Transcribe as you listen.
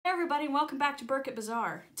Everybody, and welcome back to Burkett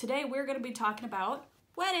Bazaar. Today we're going to be talking about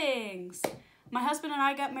weddings. My husband and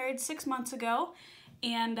I got married 6 months ago,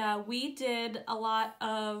 and we did a lot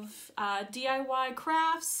of DIY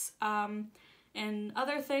crafts and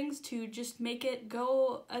other things to just make it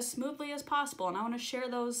go as smoothly as possible, and I want to share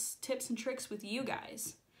those tips and tricks with you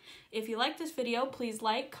guys. If you like this video, please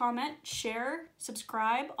like, comment, share,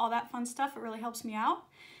 subscribe, all that fun stuff. It really helps me out.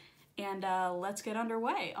 And let's get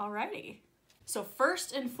underway. Alrighty. So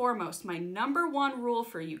first and foremost, my number1 rule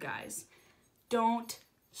for you guys, don't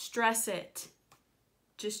stress it.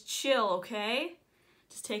 Just chill, okay?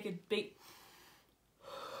 Just take a big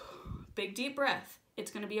deep breath.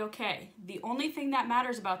 It's gonna be okay. The only thing that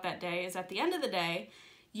matters about that day is at the end of the day,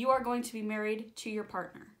 you are going to be married to your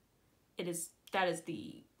partner. That is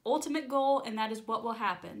the ultimate goal, and that is what will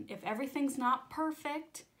happen. If everything's not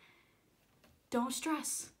perfect, don't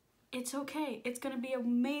stress. It's okay. It's gonna be an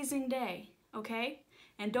amazing day. Okay?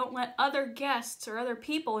 And don't let other guests or other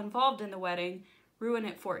people involved in the wedding ruin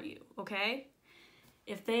it for you, okay?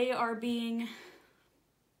 If they are being,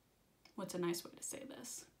 what's a nice way to say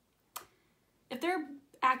this? If they're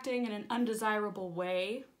acting in an undesirable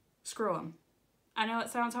way, screw them. I know it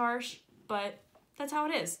sounds harsh, but that's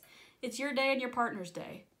how it is. It's your day and your partner's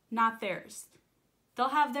day, not theirs. They'll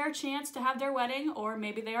have their chance to have their wedding, or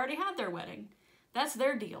maybe they already had their wedding. That's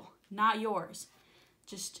their deal, not yours.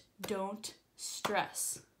 Just don't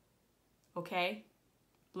stress, okay?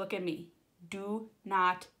 Look at me. Do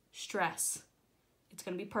not stress. It's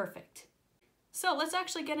gonna be perfect. So let's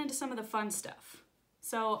actually get into some of the fun stuff.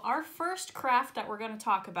 So our first craft that we're gonna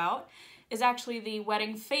talk about is actually the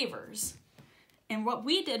wedding favors. And what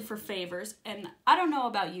we did for favors, and I don't know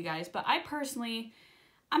about you guys, but I personally,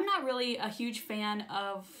 I'm not really a huge fan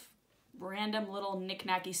of random little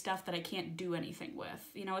knick-knacky stuff that I can't do anything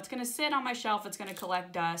with. You know, it's gonna sit on my shelf, it's gonna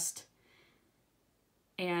collect dust,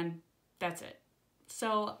 and that's it.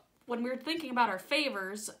 So when we were thinking about our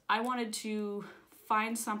favors, I wanted to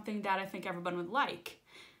find something that I think everyone would like.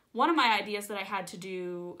 One of my ideas that I had to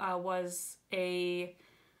do was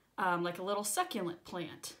like a little succulent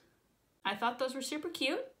plant. I thought those were super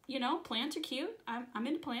cute. You know, plants are cute. I'm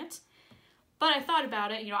into plants. But I thought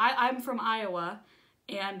about it. You know, I'm from Iowa,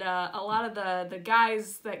 and a lot of the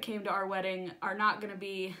guys that came to our wedding are not going to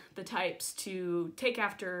be the types to take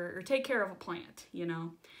after or take care of a plant, you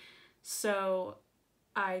know. So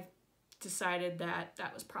I decided that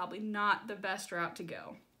that was probably not the best route to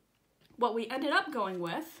go. What we ended up going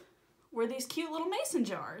with were these cute little mason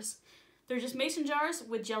jars. They're just mason jars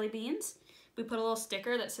with jelly beans. We put a little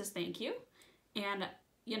sticker that says thank you. And,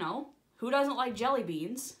 you know, who doesn't like jelly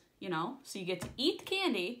beans, you know? So you get to eat the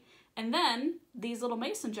candy. And then these little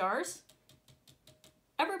mason jars,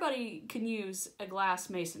 everybody can use a glass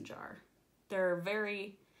mason jar. They're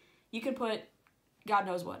very, you can put God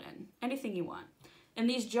knows what in, anything you want. And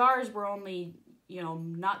these jars were only, you know,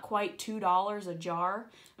 not quite $2 a jar.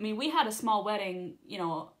 I mean, we had a small wedding, you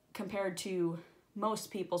know, compared to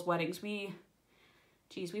most people's weddings. We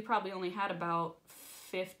probably only had about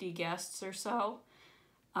 50 guests or so,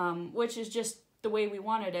 which is just the way we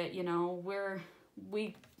wanted it, you know.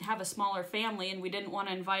 We have a smaller family, and we didn't want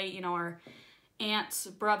to invite, you know, our aunts,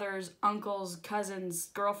 brothers, uncles, cousins,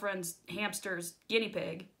 girlfriends, hamsters, guinea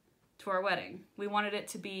pig to our wedding. We wanted it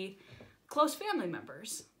to be close family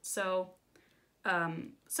members. So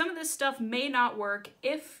some of this stuff may not work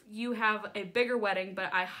if you have a bigger wedding,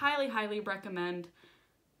 but I highly recommend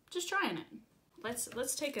just trying it.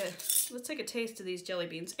 Let's take a taste of these jelly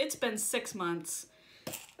beans. It's been 6 months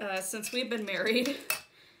since we've been married.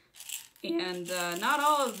 And not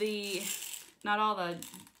all the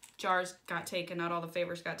jars got taken, not all the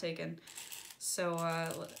favors got taken. So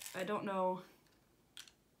I don't know.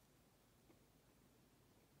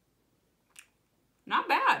 Not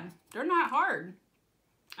bad. They're not hard.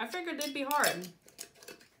 I figured they'd be hard.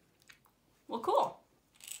 Well, cool.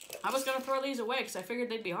 I was gonna throw these away because I figured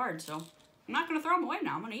they'd be hard, so I'm not gonna throw them away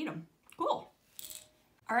now. I'm gonna eat them. Cool.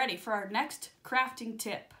 Alrighty, for our next crafting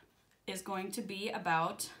tip is going to be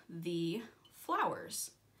about the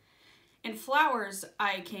flowers. And flowers,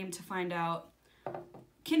 I came to find out,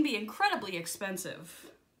 can be incredibly expensive,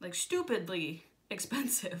 like stupidly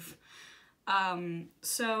expensive.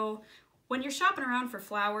 So when you're shopping around for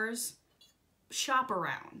flowers, shop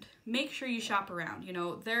around. Make sure you shop around. You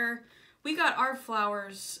know, we got our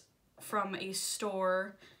flowers from a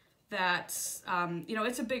store that's, you know,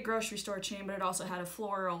 it's a big grocery store chain, but it also had a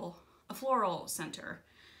floral center.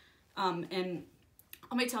 And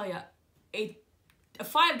let me tell you, a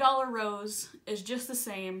 $5 rose is just the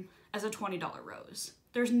same as a $20 rose.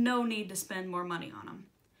 There's no need to spend more money on them.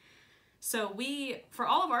 So for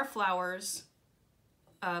all of our flowers,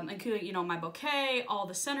 including, you know, my bouquet, all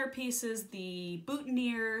the centerpieces, the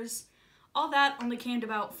boutonnieres, all that only came to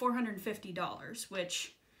about $450,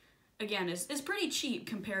 which, again, is pretty cheap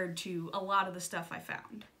compared to a lot of the stuff I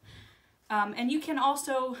found. And you can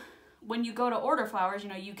also, when you go to order flowers, you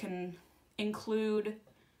know, you can include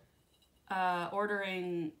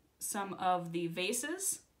ordering some of the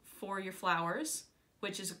vases for your flowers,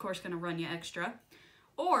 which is, of course, going to run you extra.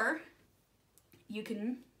 Or you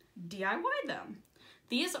can DIY them.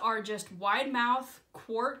 These are just wide mouth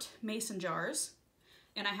quart mason jars,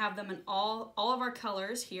 and I have them in all of our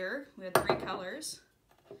colors here. We had 3 colors.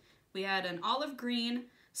 We had an olive green,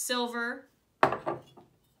 silver,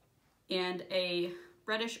 and a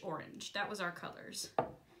reddish orange. That was our colors.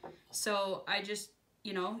 So I just,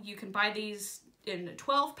 you know, you can buy these in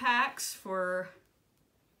 12 packs for,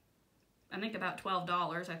 I think about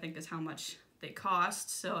 $12, I think is how much they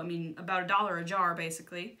cost. So, I mean, about $1 a jar,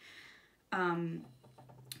 basically.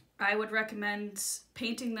 I would recommend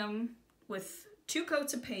painting them with 2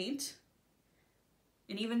 coats of paint.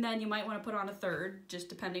 And even then, you might want to put on a 3rd, just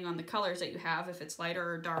depending on the colors that you have, if it's lighter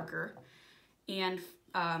or darker. And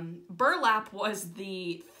burlap was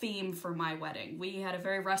the theme for my wedding. We had a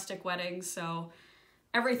very rustic wedding, so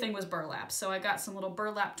everything was burlap. So I got some little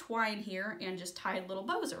burlap twine here and just tied little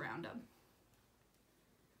bows around them.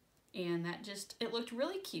 And that just, it looked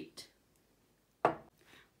really cute.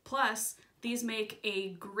 Plus, these make a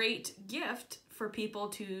great gift for people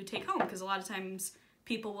to take home, because a lot of times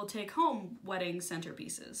people will take home wedding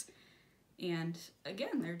centerpieces. And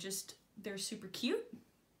again, they're super cute,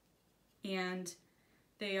 and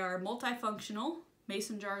they are multifunctional.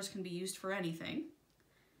 Mason jars can be used for anything.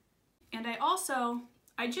 And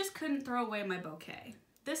I just couldn't throw away my bouquet.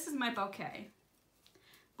 This is my bouquet.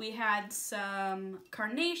 We had some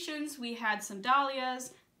carnations, we had some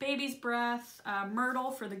dahlias, baby's breath, myrtle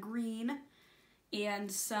for the green,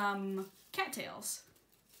 and some cattails.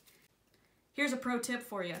 Here's a pro tip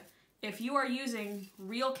for you. If you are using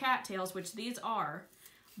real cattails, which these are,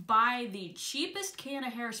 buy the cheapest can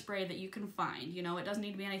of hairspray that you can find. You know, it doesn't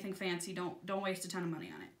need to be anything fancy. Don't waste a ton of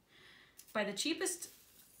money on it. Buy the cheapest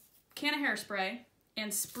can of hairspray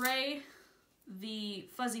and spray the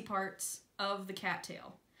fuzzy parts of the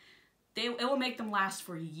cattail. It will make them last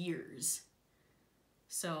for years.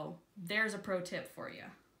 So there's a pro tip for you.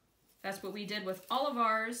 That's what we did with all of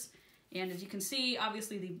ours. And as you can see,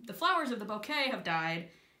 obviously the flowers of the bouquet have died,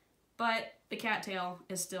 but the cattail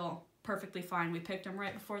is still perfectly fine. We picked them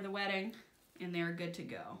right before the wedding, and they're good to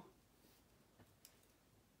go.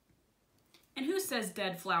 And who says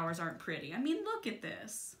dead flowers aren't pretty? I mean, look at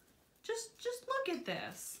this. Just look at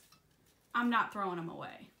this. I'm not throwing them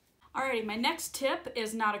away. Alrighty, my next tip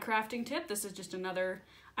is not a crafting tip. This is just another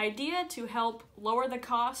idea to help lower the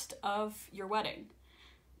cost of your wedding.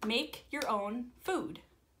 Make your own food.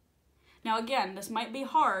 Now again, this might be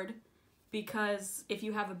hard because if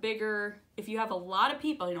you have a lot of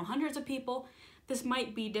people, you know, hundreds of people, this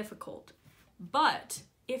might be difficult. But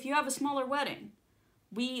if you have a smaller wedding,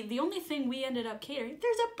 the only thing we ended up catering,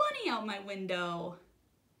 there's a bunny out my window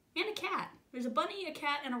and a cat. There's a bunny, a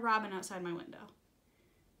cat, and a robin outside my window.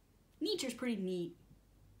 Nature's pretty neat.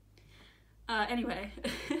 Anyway,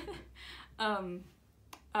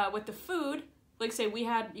 with the food, like say we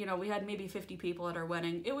had maybe 50 people at our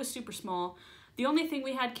wedding. It was super small. The only thing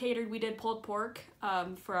we had catered, we did pulled pork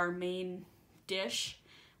for our main dish.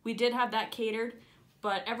 We did have that catered,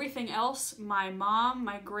 but everything else, my mom,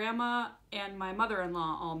 my grandma, and my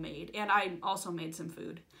mother-in-law all made. And I also made some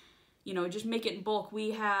food. You know, just make it in bulk. We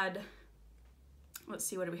had, let's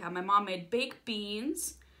see, what did we have? My mom made baked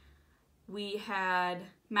beans. We had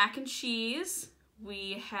mac and cheese.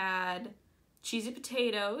 We had cheesy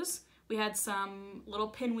potatoes. We had some little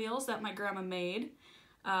pinwheels that my grandma made.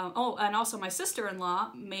 Oh, and also my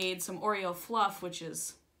sister-in-law made some Oreo fluff, which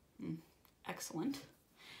is excellent.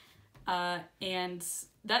 And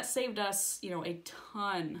that saved us, you know, a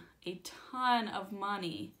ton of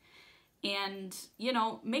money. And, you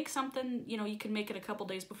know, make something, you know, you can make it a couple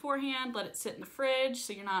days beforehand, let it sit in the fridge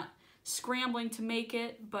so you're not scrambling to make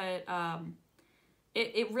it, but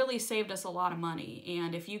it really saved us a lot of money.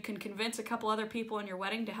 And if you can convince a couple other people in your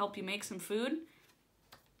wedding to help you make some food,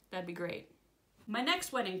 that'd be great. My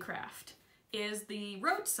next wedding craft is the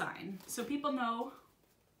road sign, so people know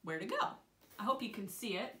where to go. I hope you can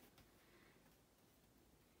see it.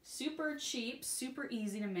 Super cheap, super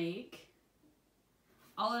easy to make.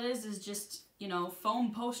 All it is just, you know,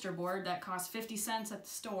 foam poster board that costs 50 cents at the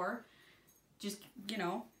store. Just, you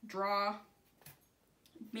know, draw,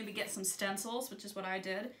 maybe get some stencils, which is what I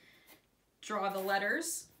did. Draw the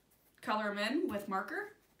letters, color them in with marker,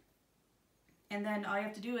 And then all you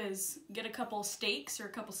have to do is get a couple stakes or a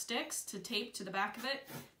couple sticks to tape to the back of it,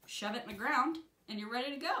 shove it in the ground, and you're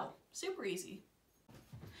ready to go. Super easy.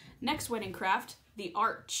 Next wedding craft, the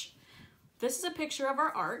arch. This is a picture of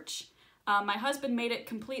our arch. My husband made it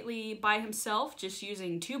completely by himself, just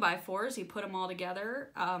using 2x4s. He put them all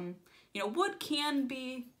together. You know, wood can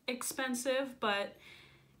be expensive, but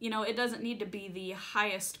you know, it doesn't need to be the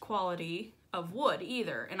highest quality of wood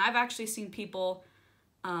either. And I've actually seen people,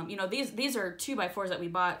 you know, these are 2x4s that we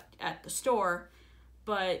bought at the store,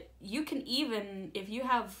 but you can even, if you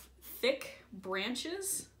have thick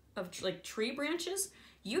branches of like tree branches,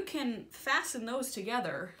 you can fasten those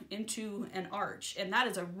together into an arch. And that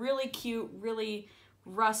is a really cute, really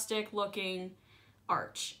rustic looking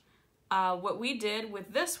arch. What we did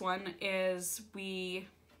with this one is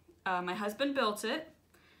my husband built it,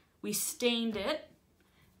 we stained it,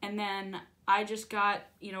 and then I just got,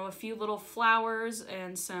 you know, a few little flowers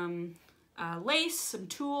and some lace, some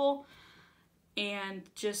tulle, and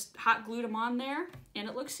just hot glued them on there, and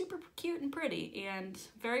it looks super cute and pretty and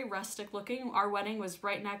very rustic looking. Our wedding was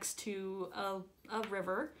right next to a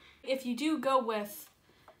river. If you do go with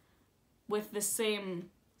the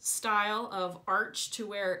same style of arch to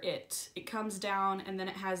where it comes down and then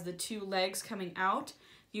it has the two legs coming out,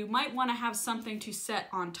 you might want to have something to set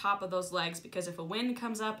on top of those legs, because if a wind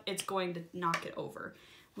comes up, it's going to knock it over.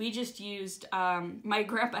 We just used, my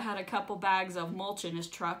grandpa had a couple bags of mulch in his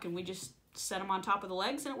truck, and we just set them on top of the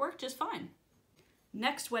legs and it worked just fine.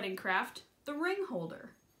 Next wedding craft, the ring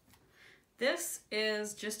holder. This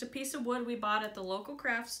is just a piece of wood we bought at the local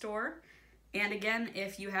craft store. And again,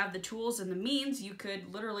 if you have the tools and the means, you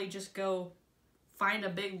could literally just go find a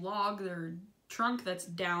big log or trunk that's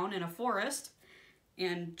down in a forest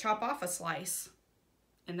and chop off a slice.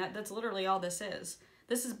 And that's literally all this is.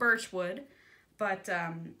 This is birch wood, but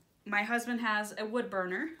my husband has a wood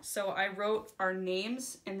burner, so I wrote our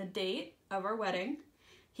names and the date of our wedding.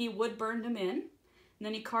 He wood burned them in, and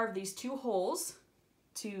then he carved these two holes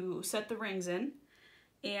to set the rings in.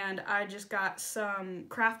 And I just got some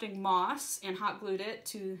crafting moss and hot glued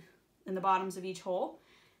it in the bottoms of each hole.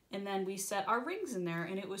 And then we set our rings in there,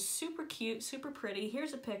 and it was super cute, super pretty.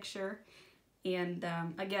 Here's a picture. And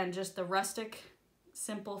again, just the rustic,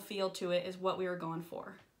 simple feel to it is what we were going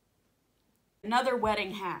for. Another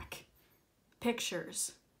wedding hack,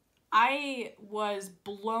 pictures. I was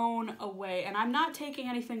blown away, and I'm not taking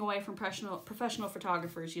anything away from professional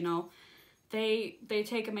photographers, you know. They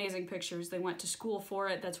take amazing pictures. They went to school for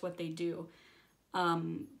it. That's what they do.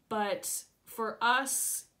 But for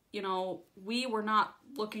us, you know, we were not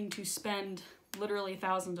looking to spend literally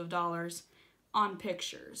thousands of dollars on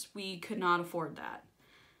pictures. We could not afford that.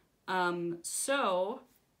 So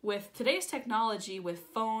with today's technology, with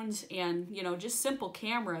phones and, you know, just simple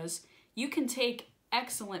cameras, you can take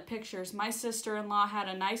excellent pictures. My sister-in-law had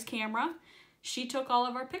a nice camera. She took all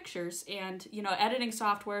of our pictures, and, you know, editing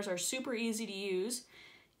softwares are super easy to use.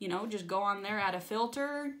 You know, just go on there, add a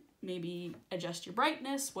filter, maybe adjust your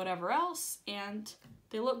brightness, whatever else, and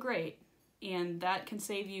they look great. And that can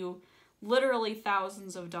save you literally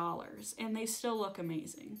thousands of dollars, and they still look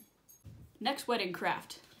amazing. Next wedding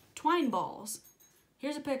craft, twine balls.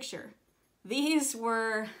 Here's a picture. These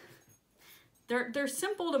were, they're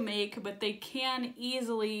simple to make, but they can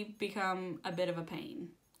easily become a bit of a pain.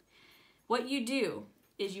 What you do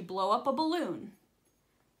is you blow up a balloon,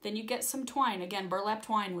 then you get some twine. Again, burlap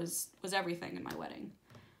twine was everything in my wedding.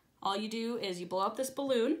 All you do is you blow up this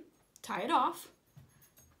balloon, tie it off,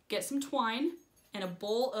 get some twine, and a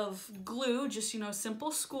bowl of glue, just, you know,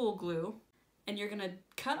 simple school glue, and you're gonna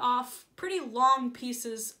cut off pretty long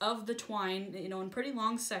pieces of the twine, you know, in pretty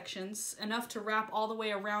long sections, enough to wrap all the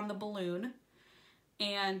way around the balloon,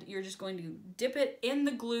 and you're just going to dip it in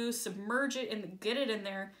the glue, submerge it, and get it in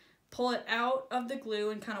there, pull it out of the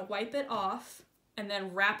glue and kind of wipe it off, and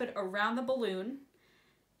then wrap it around the balloon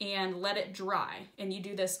and let it dry. And you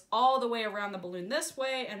do this all the way around the balloon this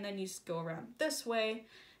way, and then you go around this way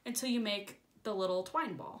until you make the little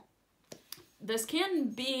twine ball. This can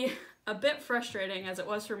be a bit frustrating, as it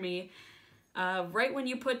was for me. Right when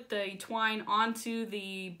you put the twine onto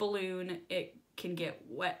the balloon, it can get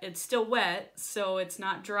wet. It's still wet, so it's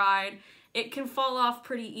not dried. It can fall off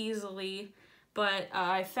pretty easily, but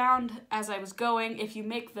I found as I was going, if you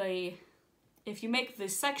make the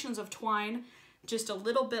sections of twine just a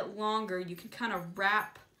little bit longer, you can kind of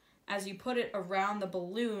wrap, as you put it around the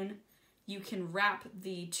balloon, you can wrap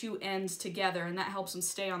the two ends together, and that helps them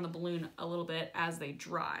stay on the balloon a little bit as they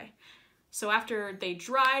dry. So after they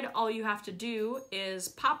dried, all you have to do is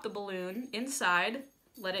pop the balloon inside,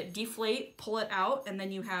 let it deflate, pull it out, and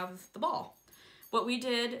then you have the ball. What we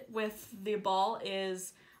did with the ball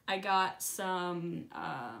is I got some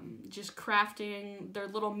just crafting their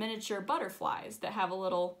little miniature butterflies that have a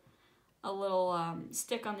little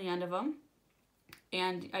stick on the end of them.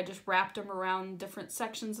 And I just wrapped them around different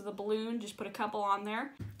sections of the balloon, just put a couple on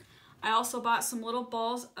there. I also bought some little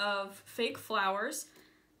balls of fake flowers.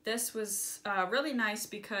 This was really nice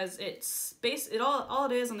because all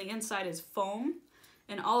it is on the inside is foam,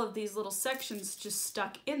 and all of these little sections just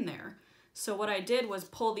stuck in there. So what I did was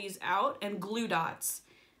pull these out, and glue dots.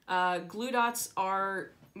 Glue dots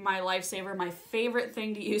are my lifesaver, my favorite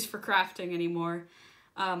thing to use for crafting anymore.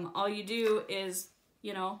 All you do is,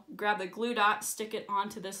 you know, grab the glue dot, stick it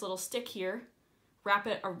onto this little stick here, wrap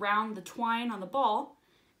it around the twine on the ball,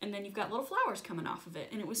 and then you've got little flowers coming off of it,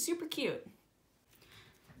 and it was super cute.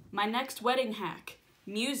 My next wedding hack,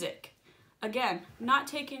 music. Again, not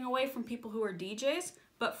taking away from people who are DJs,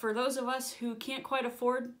 but for those of us who can't quite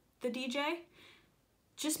afford the DJ,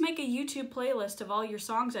 just make a YouTube playlist of all your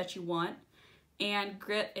songs that you want and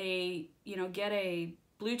get a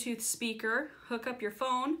Bluetooth speaker, hook up your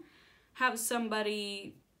phone, have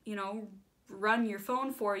somebody, you know, run your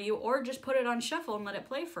phone for you, or just put it on shuffle and let it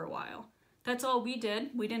play for a while. That's all we did.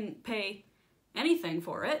 We didn't pay anything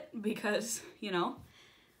for it because, you know,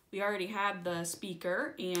 we already had the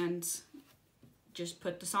speaker and just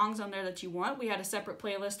put the songs on there that you want. We had a separate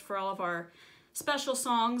playlist for all of our special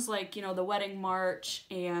songs, like, you know, the wedding march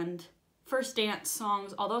and first dance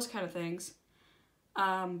songs, all those kind of things.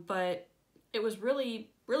 But it was really,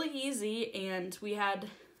 really easy, and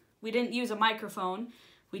we didn't use a microphone.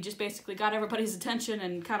 We just basically got everybody's attention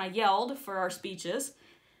and kind of yelled for our speeches.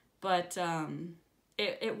 But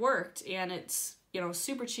it worked, and it's, you know,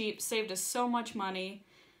 super cheap, saved us so much money.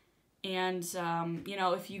 And, you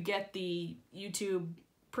know, if you get the YouTube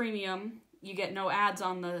Premium, you get no ads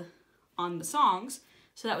on the songs,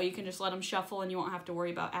 so that way you can just let them shuffle and you won't have to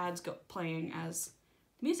worry about ads playing as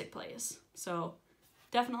the music plays. So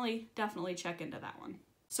definitely check into that one.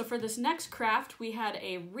 So for this next craft, we had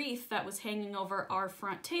a wreath that was hanging over our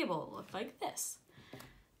front table. It looked like this.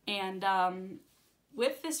 And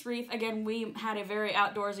with this wreath, again, we had a very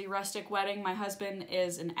outdoorsy, rustic wedding. My husband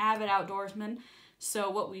is an avid outdoorsman.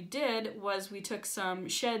 So what we did was we took some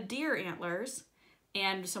shed deer antlers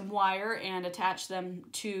and some wire and attached them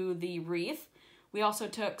to the wreath. We also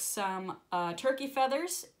took some turkey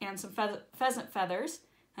feathers and some pheasant feathers.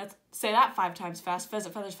 Say that 5 times fast.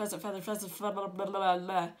 Pheasant feathers, pheasant feathers, pheasant blah, blah, blah, blah,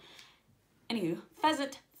 blah. Anywho,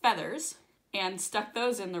 pheasant feathers, and stuck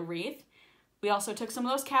those in the wreath. We also took some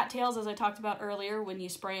of those cattails, as I talked about earlier, when you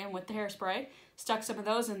spray them with the hairspray. Stuck some of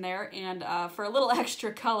those in there, and for a little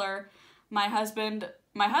extra color, my husband,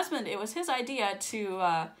 it was his idea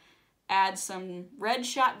to add some red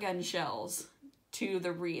shotgun shells to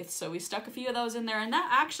the wreath. So we stuck a few of those in there, and that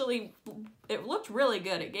actually, it looked really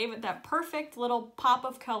good. It gave it that perfect little pop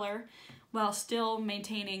of color while still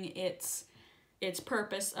maintaining its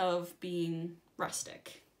purpose of being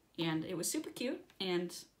rustic. And it was super cute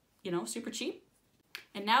and, you know, super cheap.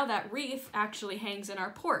 And now that wreath actually hangs in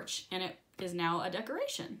our porch, and it is now a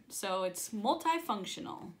decoration. So it's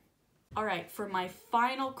multifunctional. All right, for my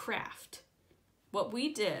final craft, what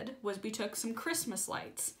we did was we took some Christmas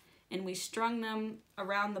lights and we strung them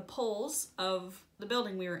around the poles of the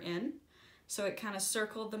building we were in. So it kind of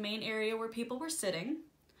circled the main area where people were sitting.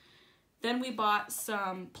 Then we bought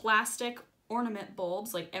some plastic ornament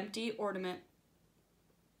bulbs, like empty ornament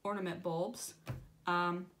bulbs.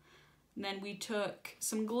 Then we took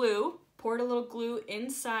some glue, poured a little glue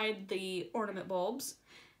inside the ornament bulbs.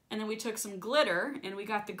 And then we took some glitter, and we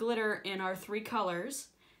got the glitter in our 3 colors.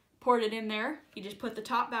 Poured it in there. You just put the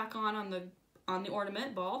top back on the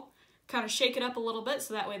ornament ball. Kind of shake it up a little bit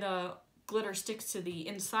so that way the glitter sticks to the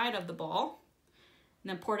inside of the ball. And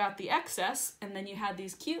then poured out the excess, and then you had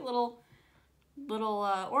these cute little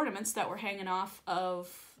ornaments that were hanging off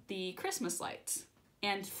of the Christmas lights.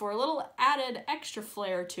 And for a little added extra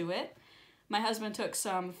flair to it, my husband took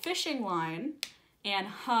some fishing line and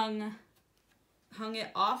hung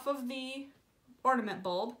it off of the ornament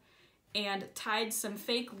bulb and tied some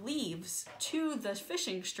fake leaves to the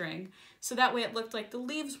fishing string, so that way it looked like the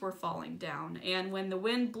leaves were falling down. And when the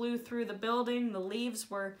wind blew through the building, the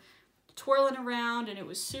leaves were twirling around, and it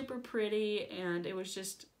was super pretty, and it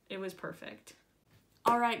was perfect.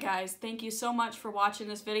 All right, guys, thank you so much for watching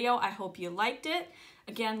this video. I hope you liked it.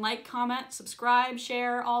 Again, like, comment, subscribe,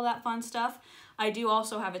 share, all that fun stuff. I do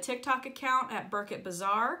also have a TikTok account at Burkett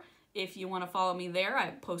Bazaar. If you want to follow me there, I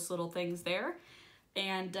post little things there.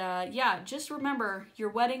 And yeah, just remember, your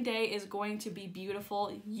wedding day is going to be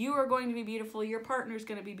beautiful. You are going to be beautiful. Your partner's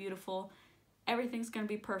going to be beautiful. Everything's going to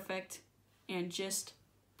be perfect. And just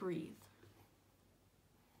breathe.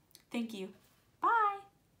 Thank you.